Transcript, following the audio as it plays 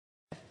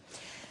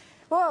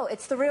Well,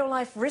 it's the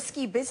real-life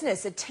risky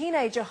business. A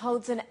teenager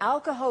holds an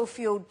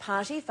alcohol-fuelled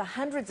party for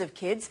hundreds of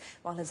kids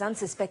while his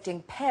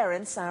unsuspecting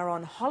parents are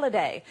on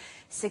holiday.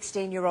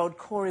 16-year-old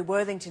Corey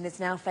Worthington is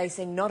now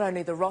facing not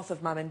only the wrath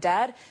of mum and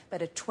dad,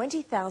 but a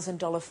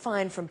 $20,000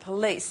 fine from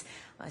police.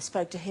 I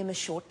spoke to him a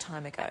short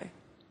time ago.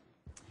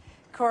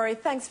 Corey,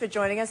 thanks for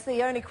joining us.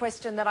 The only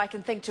question that I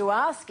can think to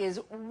ask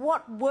is,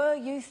 what were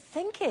you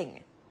thinking?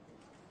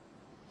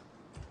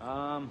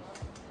 I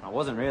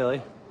wasn't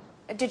really.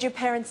 Did your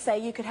parents say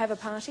you could have a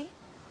party?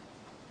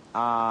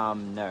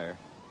 No.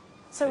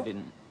 So they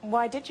didn't.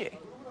 Why did you?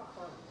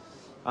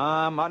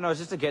 I don't know, it was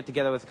just a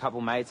get-together with a couple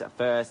mates at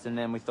first, and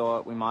then we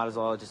thought we might as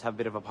well just have a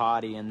bit of a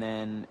party, and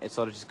then it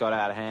sort of just got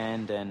out of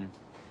hand, and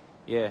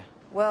yeah.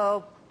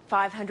 Well,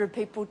 500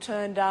 people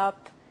turned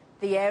up,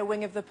 the air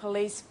wing of the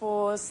police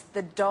force,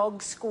 the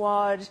dog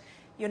squad,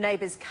 your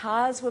neighbours'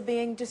 cars were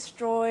being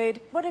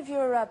destroyed. What have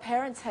your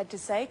parents had to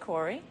say,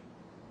 Corey?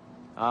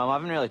 I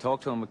haven't really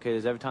talked to them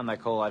because every time they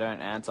call I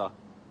don't answer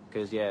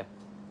because, yeah,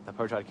 they'll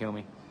probably try to kill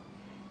me.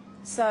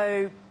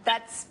 So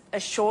that's a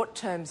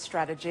short-term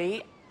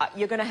strategy.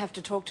 You're going to have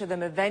to talk to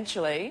them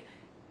eventually.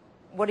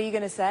 What are you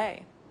going to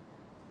say?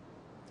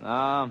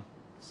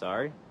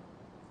 Sorry.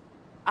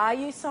 Are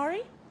you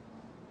sorry?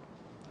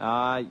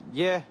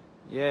 Yeah,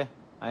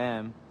 I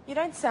am. You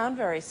don't sound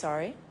very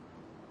sorry.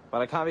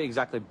 But I can't be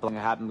exactly blaming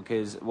it happened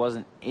because it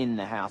wasn't in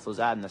the house, it was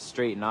out in the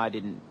street and I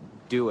didn't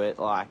do it.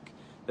 Like,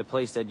 the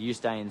police said, you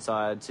stay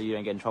inside so you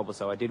don't get in trouble,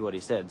 so I did what he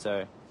said,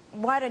 so...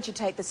 Why don't you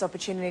take this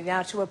opportunity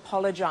now to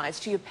apologise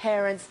to your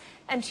parents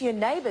and to your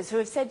neighbours who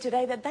have said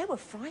today that they were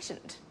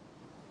frightened?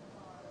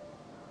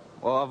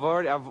 Well, I've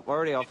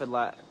already offered,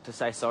 like, to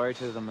say sorry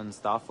to them and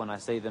stuff when I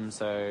see them,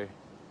 so...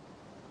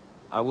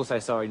 I will say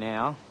sorry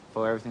now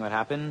for everything that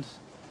happened.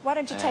 Why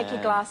don't you take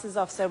your glasses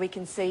off so we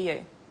can see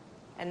you?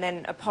 And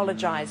then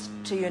apologise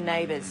to your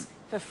neighbours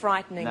for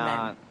frightening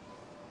them?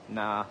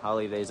 Nah, I'll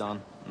leave these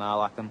on. Nah, I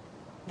like them.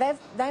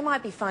 They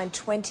might be fined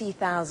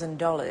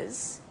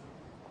 $20,000.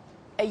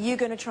 Are you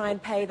going to try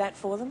and pay that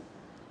for them?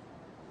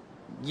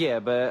 Yeah,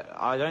 but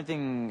I don't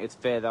think it's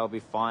fair they'll be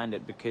fined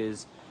it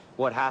because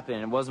what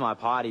happened, it was my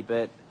party,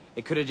 but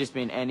it could have just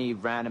been any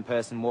random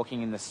person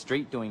walking in the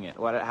street doing it.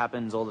 What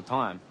happens all the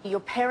time. Your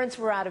parents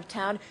were out of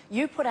town,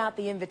 you put out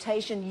the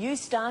invitation, you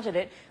started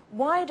it.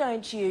 Why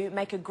don't you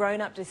make a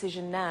grown-up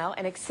decision now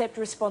and accept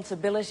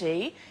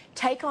responsibility,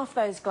 take off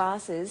those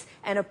glasses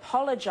and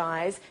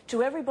apologise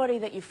to everybody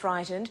that you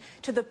frightened,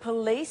 to the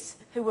police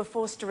who were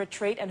forced to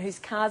retreat and whose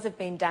cars have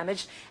been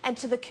damaged, and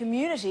to the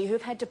community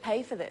who've had to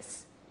pay for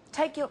this?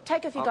 Take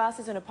off your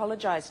glasses and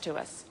apologise to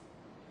us.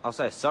 I'll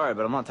say sorry,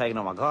 but I'm not taking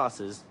off my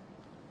glasses.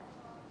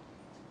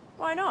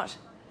 Why not?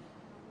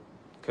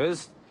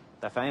 Because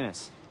they're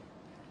famous.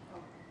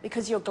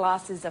 Because your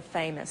glasses are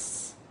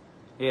famous.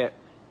 Yeah.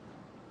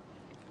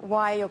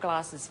 Why are your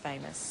glasses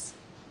famous?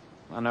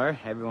 I know,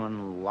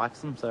 everyone likes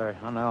them, so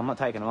I know, I'm not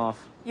taking them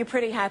off. You're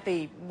pretty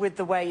happy with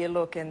the way you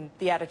look and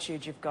the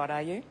attitude you've got,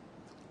 are you?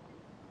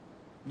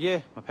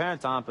 Yeah, my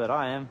parents aren't, but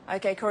I am.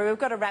 OK, Corey, we've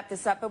got to wrap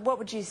this up, but what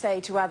would you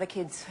say to other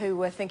kids who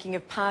were thinking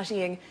of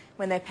partying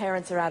when their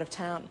parents are out of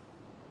town?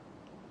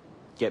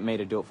 Get me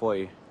to do it for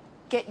you.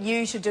 Get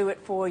you to do it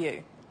for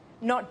you,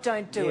 not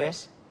don't do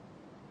it.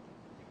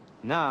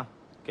 Nah,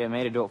 get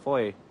me to do it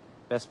for you.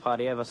 Best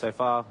party ever so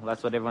far.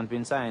 That's what everyone's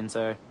been saying,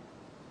 so...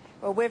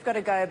 Well, we've got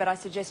to go, but I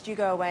suggest you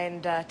go away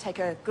and take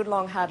a good,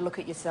 long, hard look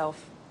at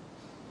yourself.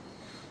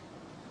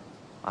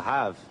 I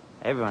have.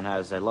 Everyone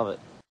has. They love it.